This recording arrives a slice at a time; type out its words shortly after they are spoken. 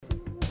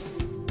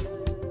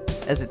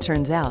As it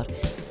turns out,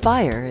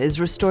 fire is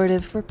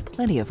restorative for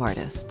plenty of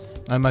artists.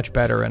 I'm much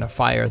better in a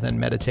fire than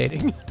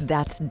meditating.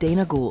 That's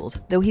Dana Gould.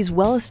 Though he's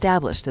well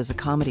established as a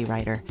comedy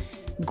writer,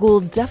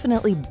 Gould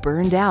definitely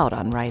burned out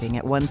on writing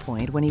at one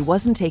point when he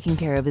wasn't taking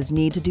care of his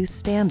need to do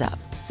stand-up.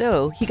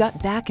 So he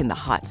got back in the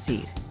hot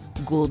seat.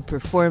 Gould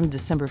performed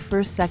December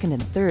 1st, 2nd,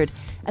 and 3rd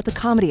at the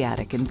Comedy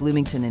Attic in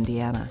Bloomington,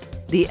 Indiana.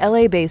 The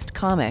LA-based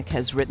comic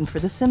has written for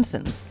The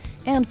Simpsons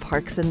and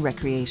Parks and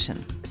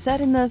Recreation,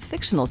 set in the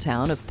fictional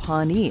town of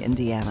Pawnee,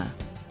 Indiana.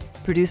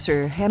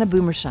 Producer Hannah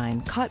Boomershine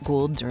caught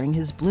Gould during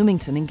his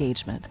Bloomington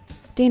engagement.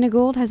 Dana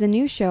Gould has a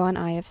new show on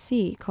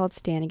IFC called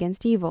Stand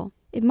Against Evil.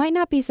 It might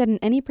not be set in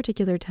any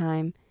particular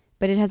time,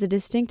 but it has a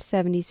distinct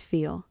 70s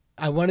feel.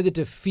 I wanted it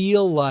to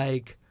feel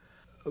like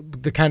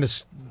the kind of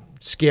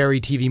scary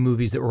TV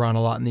movies that were on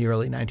a lot in the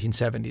early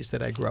 1970s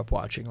that I grew up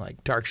watching,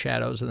 like Dark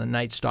Shadows and The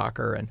Night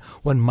Stalker and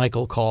When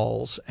Michael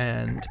Calls,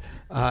 and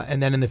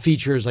then in the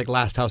features like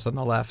Last House on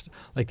the Left,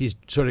 like these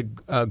sort of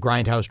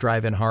grindhouse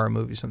drive-in horror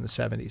movies from the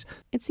 70s.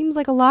 It seems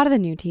like a lot of the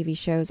new TV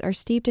shows are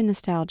steeped in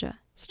nostalgia.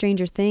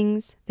 Stranger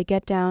Things, The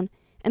Get Down,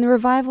 and the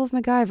revival of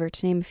MacGyver,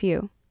 to name a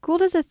few.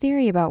 Gould has a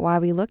theory about why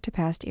we look to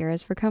past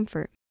eras for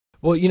comfort.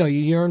 Well, you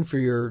yearn for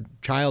your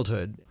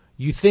childhood.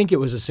 You think it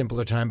was a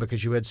simpler time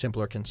because you had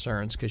simpler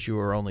concerns because you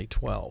were only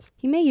 12.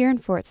 He may yearn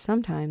for it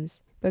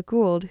sometimes, but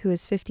Gould, who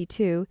is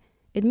 52,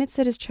 admits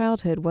that his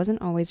childhood wasn't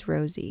always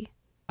rosy.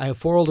 I have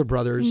 4 older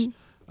brothers,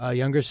 a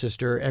younger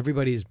sister.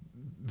 Everybody's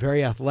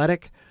very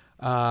athletic.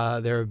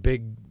 They're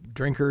big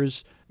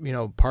drinkers,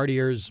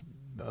 partiers,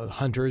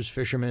 hunters,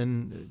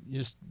 fishermen,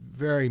 just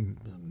very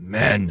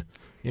men.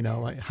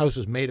 My house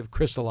was made of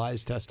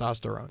crystallized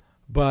testosterone.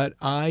 But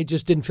I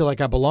just didn't feel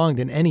like I belonged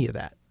in any of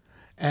that.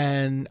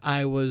 And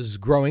I was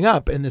growing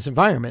up in this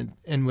environment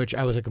in which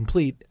I was a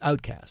complete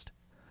outcast.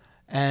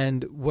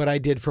 And what I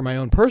did for my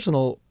own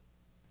personal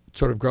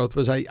sort of growth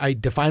was I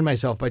defined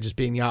myself by just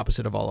being the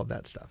opposite of all of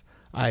that stuff.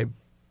 I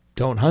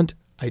don't hunt.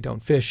 I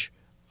don't fish.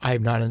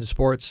 I'm not into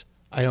sports.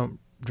 I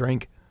don't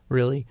drink,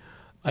 really.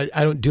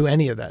 I don't do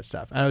any of that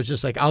stuff. And I was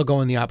just like, I'll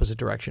go in the opposite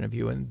direction of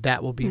you, and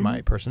that will be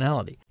my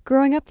personality.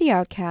 Growing up the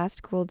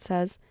outcast, Gould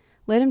says,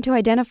 led him to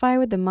identify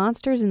with the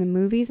monsters in the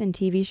movies and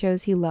TV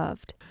shows he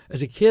loved.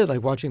 As a kid,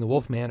 like watching The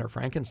Wolfman or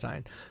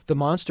Frankenstein, the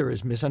monster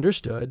is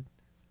misunderstood.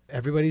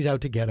 Everybody's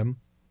out to get him.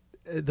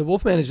 The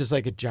Wolfman is just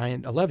like a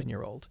giant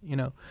 11-year-old,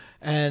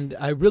 and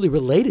I really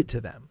related to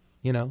them,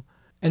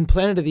 And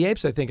Planet of the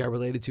Apes, I think I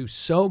related to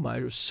so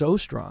much, so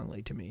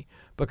strongly to me,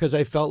 because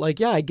I felt like,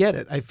 yeah, I get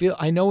it.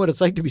 I know what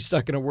it's like to be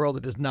stuck in a world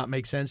that does not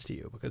make sense to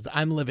you, because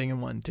I'm living in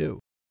one too.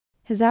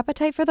 His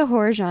appetite for the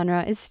horror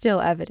genre is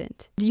still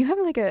evident. Do you have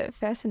a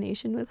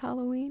fascination with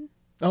Halloween?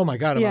 Oh my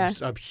God,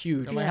 I'm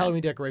huge. My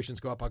Halloween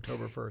decorations go up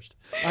October 1st.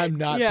 I'm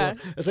not.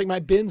 It's like my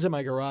bins in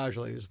my garage.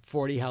 Like there's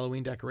 40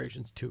 Halloween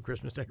decorations, 2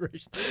 Christmas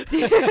decorations.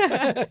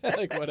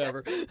 Like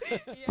whatever.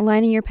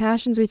 Aligning your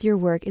passions with your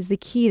work is the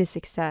key to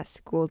success,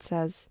 Gould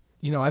says.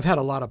 I've had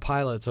a lot of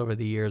pilots over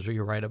the years where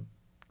you write a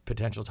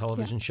potential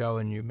television show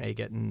and you make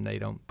it and they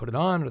don't put it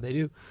on, or they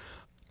do.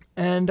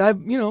 And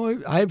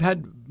I've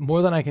had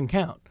more than I can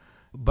count.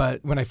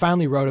 But when I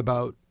finally wrote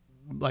about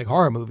like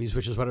horror movies,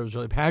 which is what I was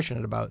really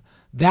passionate about,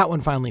 that one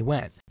finally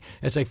went.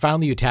 It's like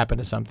finally you tap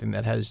into something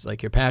that has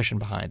like your passion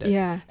behind it.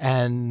 Yeah.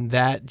 And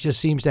that just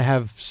seems to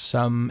have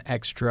some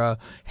extra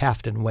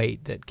heft and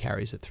weight that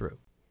carries it through.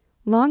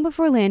 Long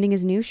before landing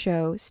his new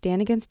show,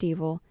 Stand Against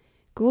Evil,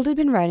 Gould had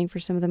been writing for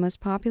some of the most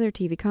popular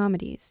TV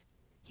comedies.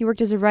 He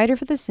worked as a writer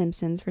for The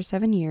Simpsons for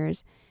 7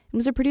 years and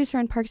was a producer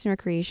on Parks and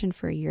Recreation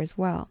for a year as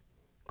well.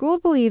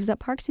 Gould believes that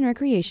Parks and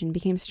Recreation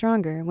became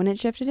stronger when it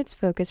shifted its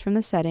focus from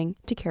the setting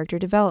to character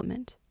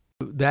development.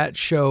 That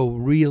show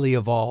really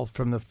evolved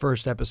from the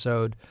first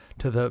episode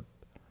to the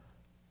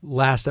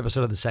last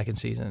episode of the second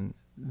season.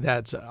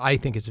 I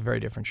think it's a very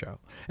different show.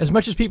 As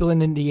much as people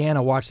in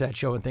Indiana watch that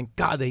show and think,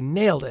 God, they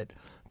nailed it,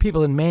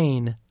 people in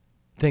Maine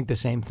think the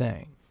same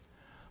thing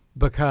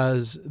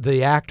because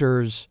the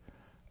actors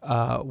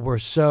were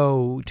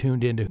so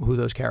tuned into who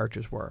those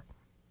characters were.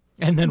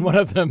 And then one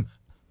of them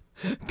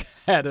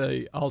had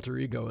an alter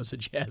ego as a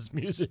jazz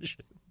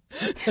musician.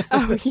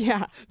 Oh,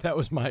 yeah. That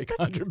was my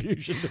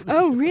contribution to the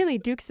Oh, show. really?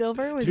 Duke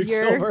Silver was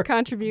your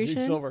contribution?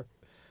 Duke Silver.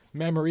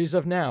 Memories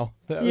of Now.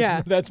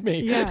 That's me.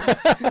 Yeah.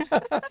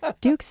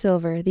 Duke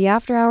Silver, the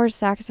after-hours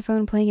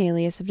saxophone-playing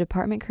alias of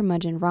Department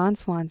curmudgeon Ron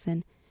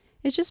Swanson,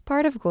 is just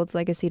part of Gould's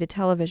legacy to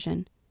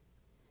television.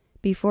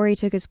 Before he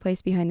took his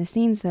place behind the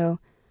scenes, though,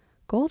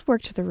 Gould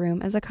worked the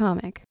room as a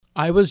comic.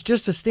 I was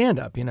just a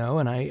stand-up,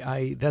 and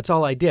I that's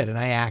all I did, and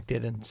I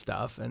acted and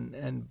stuff,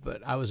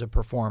 but I was a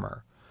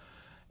performer.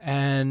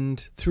 And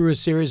through a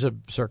series of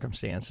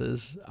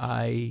circumstances,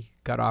 I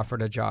got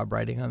offered a job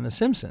writing on The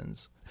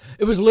Simpsons.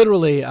 It was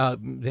literally,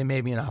 they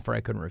made me an offer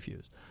I couldn't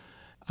refuse.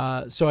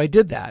 So I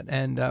did that,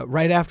 and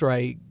right after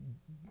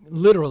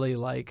literally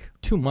like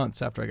 2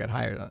 months after I got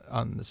hired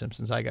on The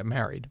Simpsons, I got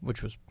married,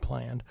 which was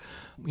planned.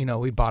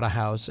 We bought a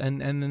house, and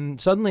then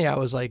suddenly I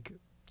was like,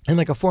 in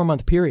like a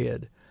 4-month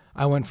period,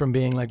 I went from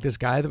being like this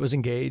guy that was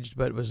engaged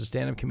but was a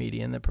stand-up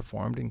comedian that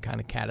performed and kind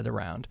of catted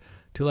around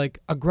to like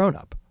a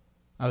grown-up.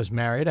 I was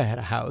married. I had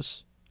a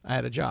house. I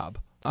had a job.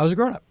 I was a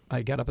grown-up.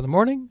 I got up in the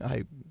morning.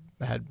 I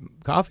had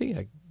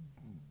coffee.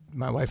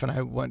 My wife and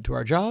I went to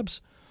our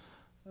jobs.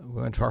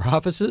 We went to our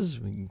offices.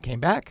 We came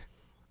back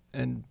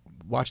and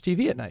watched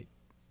TV at night.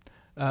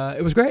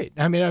 It was great.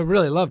 I mean, I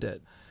really loved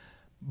it.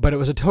 But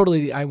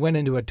I went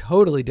into a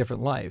totally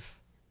different life.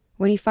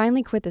 When he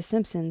finally quit The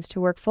Simpsons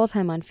to work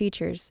full-time on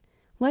features,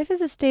 life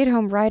as a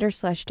stay-at-home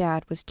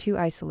writer/dad was too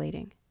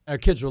isolating. Our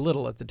kids were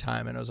little at the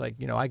time, and I was like,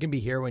 I can be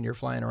here when you're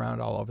flying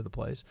around all over the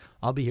place.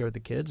 I'll be here with the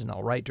kids, and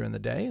I'll write during the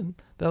day, and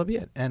that'll be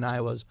it. And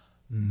I was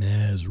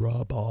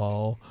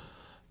miserable,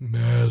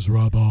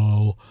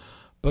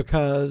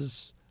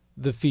 because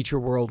the feature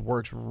world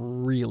works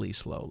really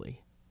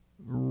slowly.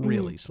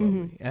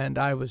 And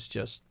I was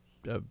just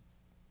a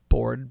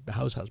bored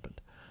house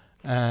husband.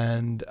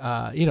 And,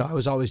 I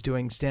was always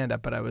doing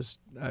stand-up, but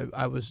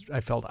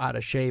I felt out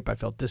of shape. I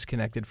felt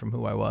disconnected from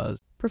who I was.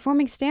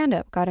 Performing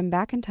stand-up got him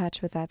back in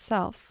touch with that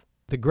self.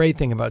 The great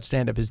thing about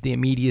stand-up is the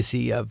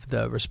immediacy of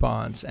the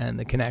response and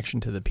the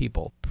connection to the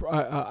people.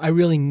 I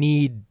really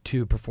need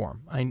to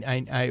perform.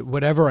 I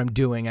whatever I'm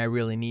doing, I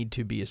really need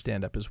to be a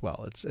stand-up as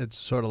well. It's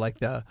sort of like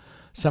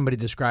somebody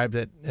described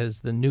it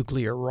as the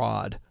nuclear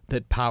rod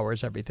that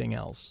powers everything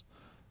else.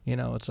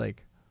 It's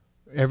like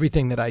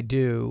everything that I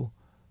do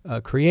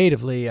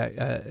creatively,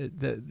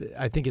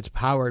 I think it's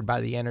powered by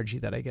the energy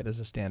that I get as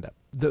a stand-up.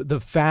 The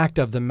fact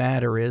of the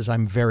matter is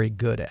I'm very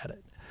good at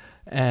it.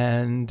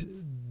 And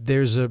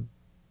there's a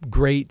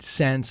great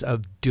sense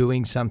of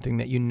doing something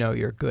that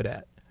you're good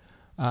at.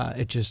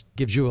 It just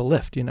gives you a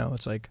lift,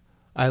 It's like,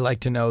 I like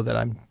to know that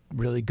I'm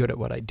really good at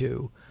what I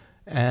do.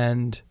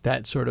 And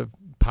that sort of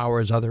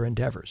powers other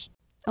endeavors.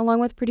 Along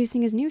with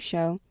producing his new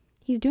show,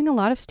 he's doing a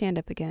lot of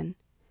stand-up again.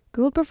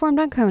 Gould performed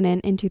on Conan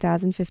in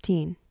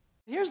 2015.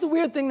 Here's the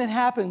weird thing that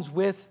happens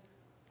with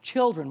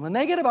children. When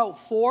they get about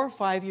 4 or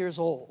 5 years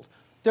old,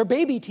 their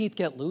baby teeth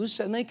get loose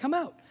and they come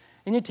out.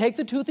 And you take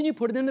the tooth and you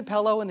put it in the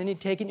pillow, and then you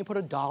take it and you put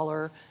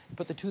 $1, you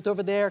put the tooth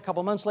over there. A couple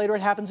of months later,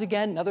 it happens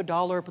again, another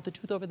 $1, put the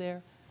tooth over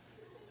there.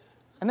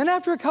 And then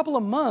after a couple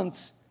of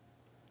months,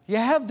 you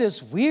have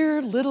this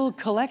weird little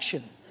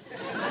collection.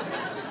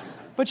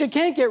 But you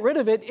can't get rid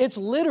of it. It's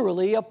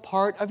literally a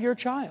part of your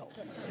child.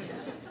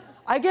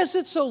 I guess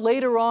it's so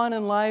later on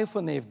in life,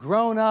 when they've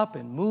grown up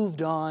and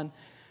moved on,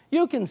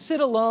 you can sit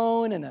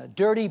alone in a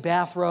dirty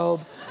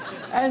bathrobe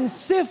and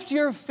sift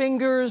your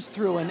fingers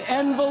through an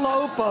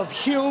envelope of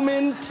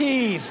human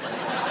teeth.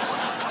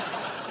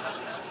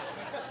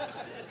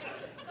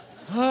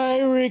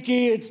 Hi,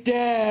 Ricky, it's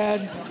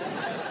Dad.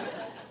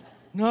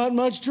 Not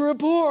much to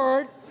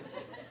report.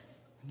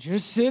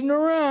 Just sitting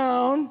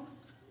around,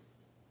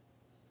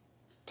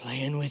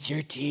 playing with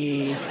your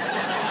teeth.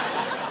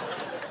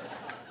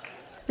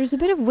 There's a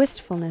bit of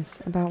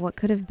wistfulness about what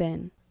could have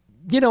been.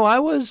 I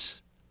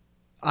was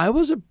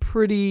a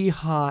pretty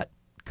hot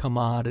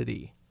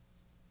commodity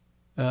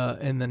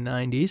in the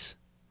 90s.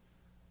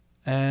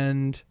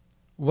 And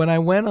when I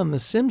went on The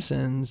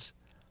Simpsons,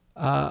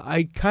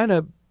 I kind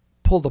of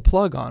pulled the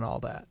plug on all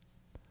that.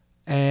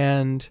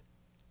 And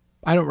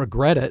I don't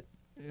regret it.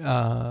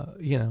 I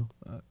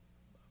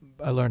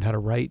learned how to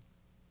write,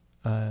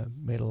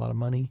 made a lot of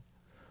money.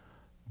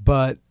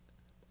 But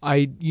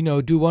I,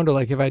 do wonder,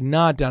 like, if I'd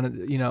not done it,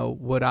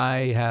 would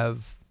I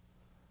have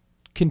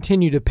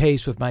continued to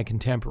pace with my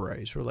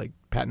contemporaries, or like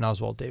Patton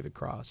Oswalt, David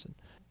Cross? And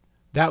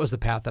that was the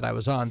path that I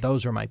was on.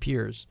 Those are my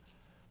peers.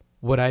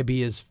 Would I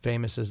be as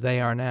famous as they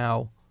are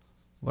now?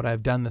 Would I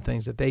have done the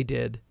things that they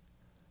did?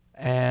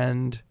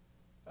 And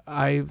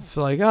I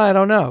feel like, I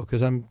don't know,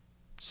 because I'm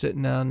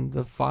sitting on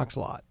the Fox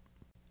lot.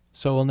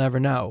 So we'll never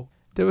know.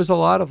 There was a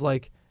lot of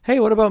like, hey,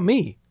 what about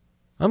me?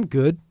 I'm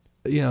good.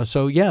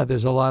 So yeah,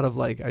 there's a lot of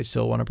like, I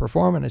still want to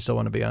perform and I still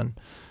want to be on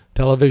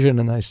television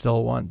and I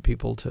still want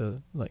people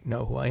to like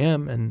know who I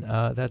am. And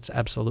that's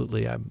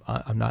absolutely, I'm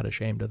not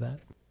ashamed of that.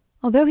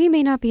 Although he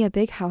may not be a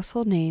big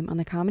household name on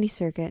the comedy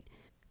circuit,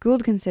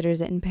 Gould considers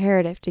it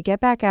imperative to get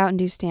back out and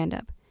do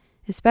stand-up,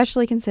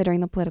 especially considering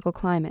the political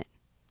climate.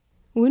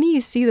 When do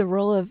you see the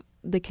role of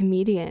the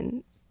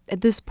comedian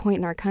at this point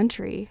in our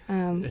country?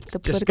 It's the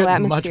just political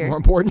getting atmosphere. much more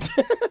important.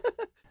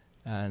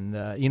 And,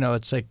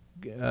 it's like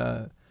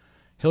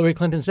Hillary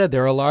Clinton said,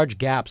 there are large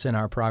gaps in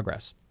our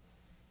progress.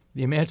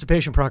 The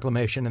Emancipation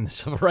Proclamation and the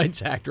Civil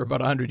Rights Act are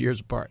about 100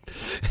 years apart.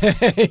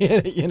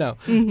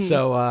 Mm-hmm.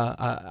 So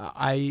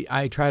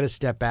I try to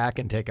step back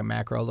and take a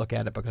macro look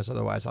at it, because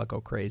otherwise I'll go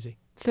crazy.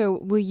 So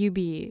will you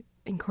be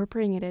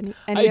incorporating it in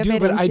I do,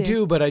 but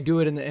I do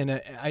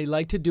it I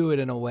like to do it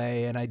in a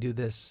way, and I do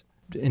this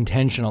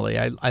intentionally.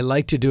 I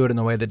like to do it in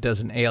a way that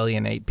doesn't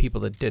alienate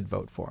people that did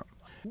vote for him.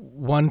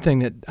 One thing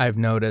that I've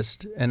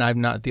noticed, and I'm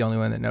not the only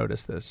one that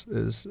noticed this,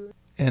 is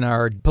in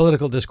our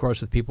political discourse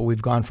with people,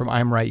 we've gone from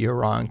I'm right, you're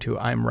wrong to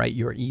I'm right,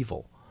 you're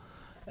evil.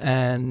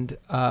 And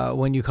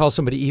when you call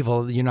somebody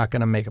evil, you're not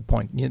going to make a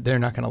point. They're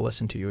not going to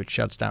listen to you. It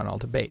shuts down all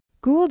debate.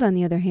 Gould, on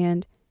the other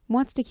hand,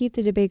 wants to keep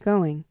the debate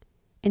going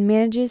and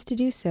manages to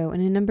do so in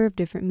a number of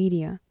different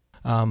media.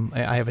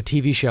 I have a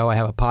TV show, I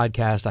have a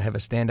podcast, I have a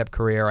stand-up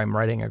career, I'm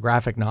writing a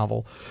graphic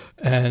novel,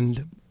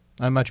 and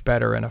I'm much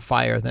better in a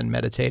fire than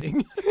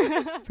meditating.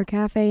 For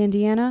Cafe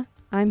Indiana,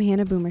 I'm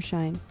Hannah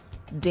Boomershine.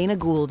 Dana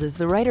Gould is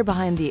the writer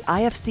behind the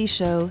IFC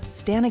show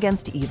Stan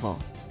Against Evil.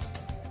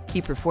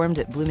 He performed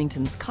at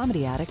Bloomington's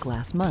Comedy Attic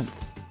last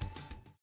month.